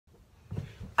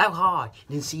Oh hi,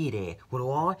 didn't see you there. What do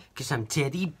I? Because I'm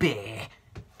Teddy Bear.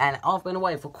 And I've been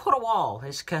away for quite a while.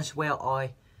 It's because, well,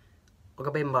 I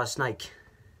got bitten by a snake.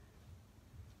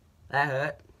 That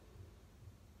hurt.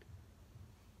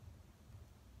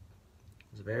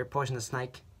 It was a very poisonous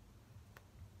snake.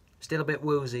 Still a bit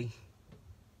woozy.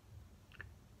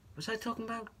 What was I talking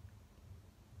about?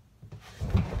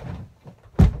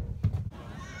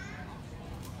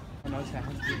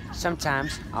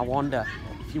 Sometimes I wonder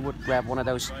if you would grab one of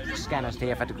those scanners they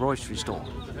have at the grocery store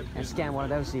and scan one of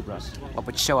those zebras. What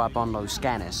would show up on those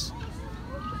scanners?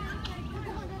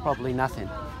 Probably nothing.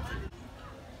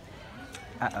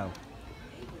 Uh-oh.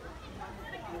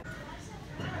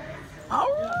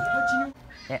 Oh!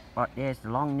 Yeah, but there's the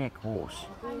long-necked horse.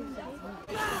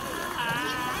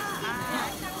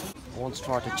 I once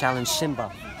tried to challenge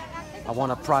Simba. I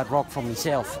won a Pride Rock for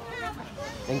myself.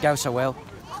 Didn't go so well.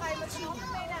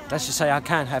 Let's just say I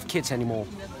can't have kids anymore.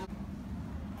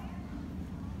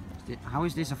 How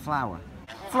is this a flower?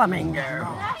 Flamingo!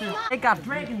 They got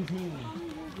dragons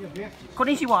here!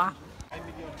 Konnichiwa!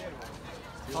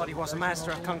 Thought he was a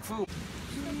master of Kung Fu.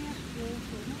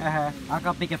 I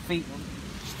got bigger feet.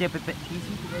 Stupid bit.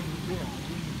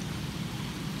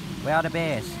 Where are the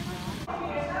bears?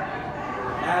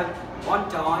 One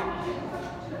time,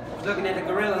 I was looking at the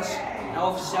gorillas, and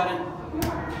all of a sudden,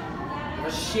 there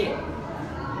was shit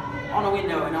on a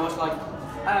window, and I was like,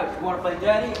 oh, you want to play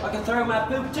dirty? I can throw my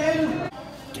poop too!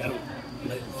 Don't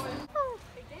move.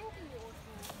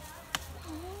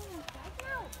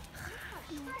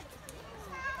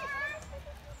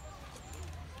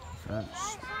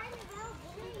 Folks.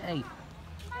 Hey,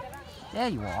 there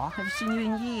you are. Haven't seen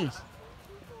you in years.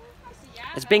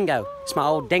 It's Bingo. It's my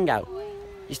old dingo.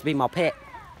 Used to be my pet.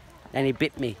 Then he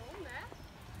bit me.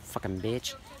 Fucking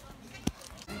bitch.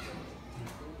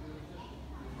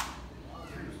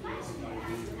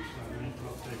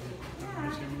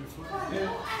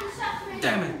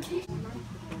 Damn it!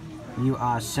 You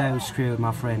are so screwed,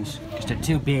 my friends. Because there are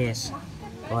two bears.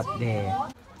 Right there.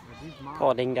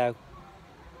 Poor dingo.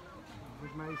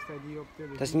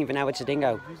 Doesn't even know it's a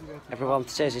dingo. Everyone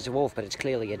says it's a wolf, but it's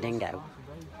clearly a dingo.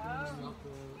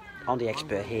 I'm the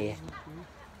expert here.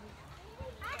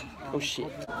 Oh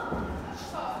shit.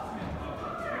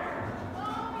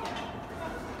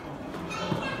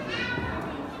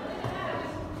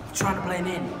 Trying to blend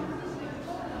in.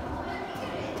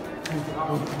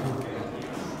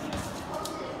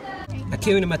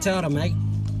 Hakuna Matata, mate.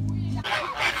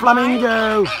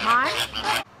 Flamingo! Mine?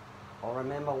 I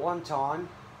remember one time,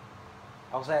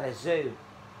 I was at a zoo.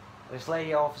 This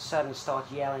lady all of a sudden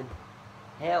started yelling,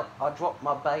 help, I dropped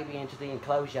my baby into the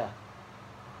enclosure.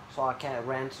 So I kind of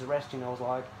ran to the rescue and I was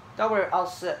like, don't worry, I'll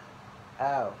sit.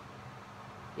 Oh.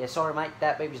 Yeah, sorry mate,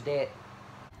 that baby's dead.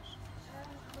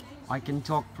 I can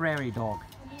talk prairie dog.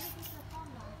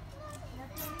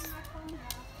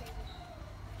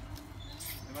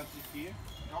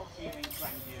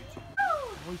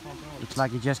 It's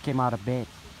like you just came out of bed.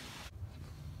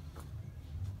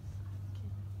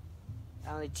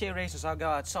 Only 2 reasons I'll go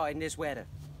outside in this weather.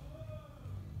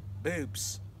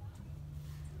 Boobs.